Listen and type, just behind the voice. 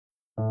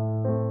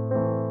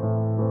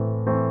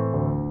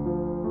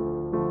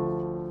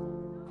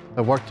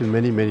I worked in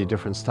many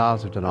different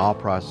styles of an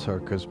opera,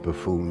 circus,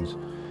 buffoons,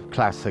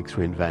 classics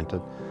reinvented.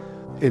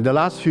 In the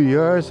last few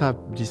years,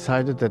 I've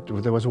decided that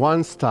there was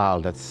one style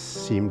that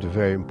seemed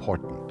very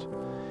important,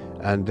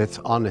 and that's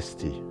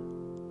honesty.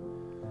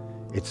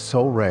 It's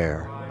so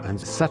rare and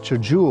such a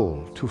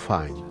jewel to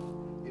find.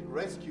 It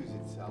rescues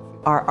itself.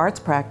 Our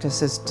arts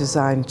practice is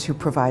designed to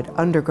provide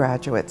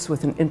undergraduates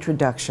with an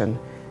introduction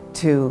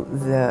to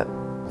the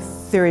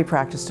theory,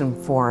 practice, and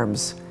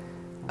forms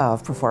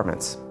of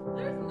performance.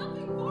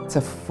 It's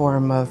a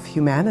form of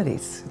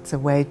humanities. It's a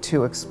way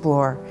to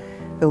explore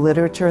the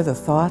literature, the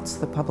thoughts,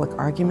 the public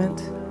argument,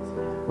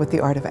 what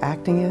the art of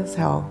acting is,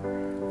 how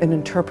an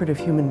interpretive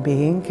human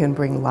being can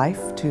bring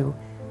life to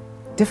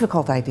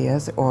difficult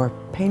ideas or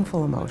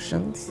painful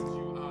emotions.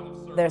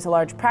 There's a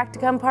large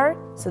practicum part,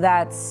 so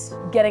that's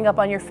getting up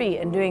on your feet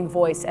and doing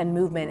voice and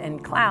movement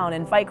and clown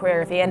and fight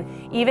choreography.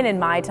 And even in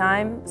my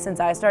time, since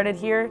I started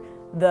here,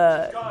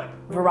 the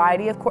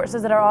variety of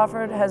courses that are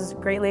offered has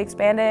greatly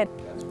expanded.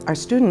 Our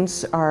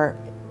students are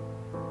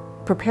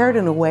prepared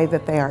in a way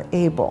that they are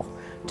able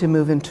to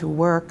move into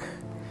work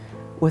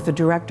with a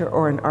director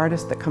or an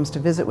artist that comes to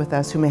visit with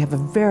us who may have a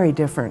very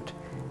different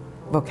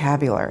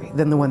vocabulary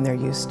than the one they're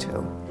used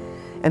to.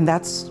 And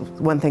that's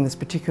one thing that's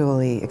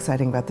particularly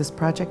exciting about this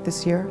project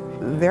this year.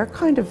 They're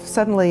kind of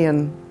suddenly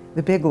in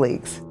the big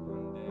leagues.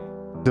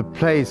 The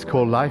play is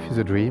called Life is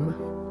a Dream.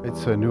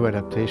 It's a new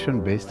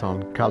adaptation based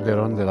on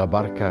Calderón de la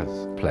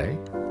Barca's play.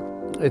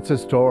 It's a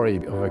story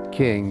of a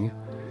king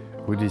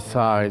who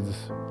decides,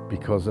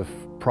 because of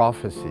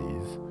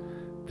prophecies,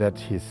 that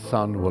his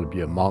son will be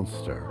a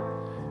monster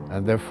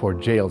and therefore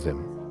jails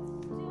him.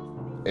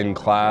 In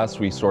class,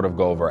 we sort of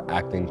go over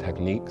acting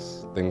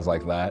techniques, things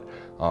like that.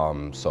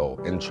 So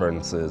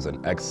entrances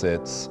and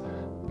exits,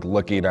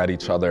 looking at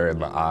each other in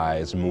the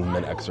eyes,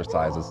 movement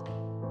exercises.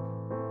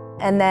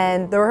 And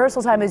then the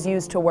rehearsal time is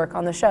used to work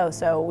on the show.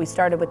 So we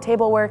started with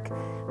table work,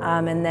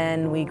 and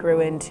then we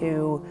grew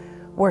into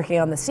working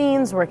on the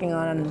scenes, working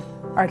on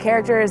our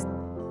characters.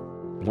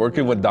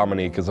 Working with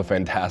Dominique is a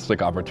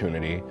fantastic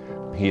opportunity.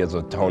 He is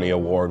a Tony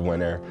Award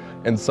winner.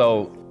 And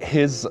so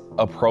his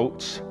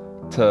approach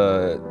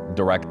to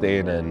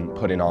directing and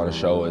putting on a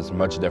show is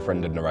much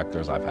different than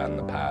directors I've had in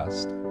the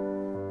past.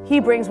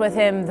 He brings with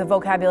him the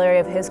vocabulary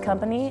of his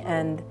company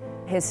and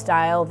his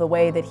style, the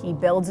way that he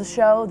builds a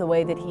show, the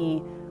way that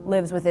he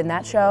lives within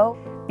that show.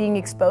 Being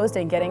exposed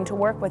and getting to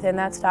work within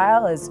that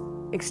style is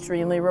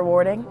extremely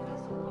rewarding.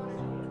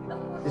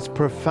 It's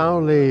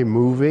profoundly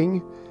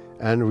moving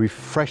and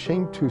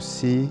refreshing to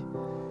see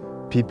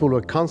people who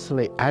are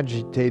constantly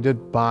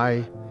agitated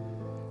by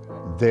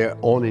their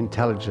own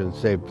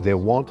intelligence, their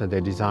want and their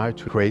desire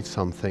to create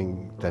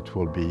something that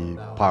will be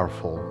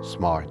powerful,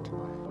 smart.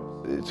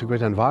 It's a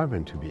great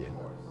environment to be in.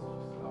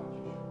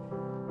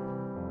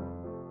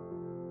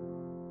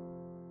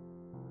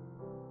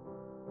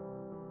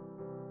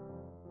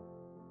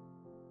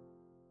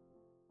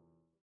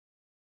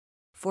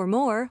 For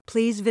more,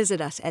 please visit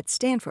us at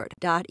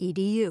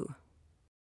stanford.edu.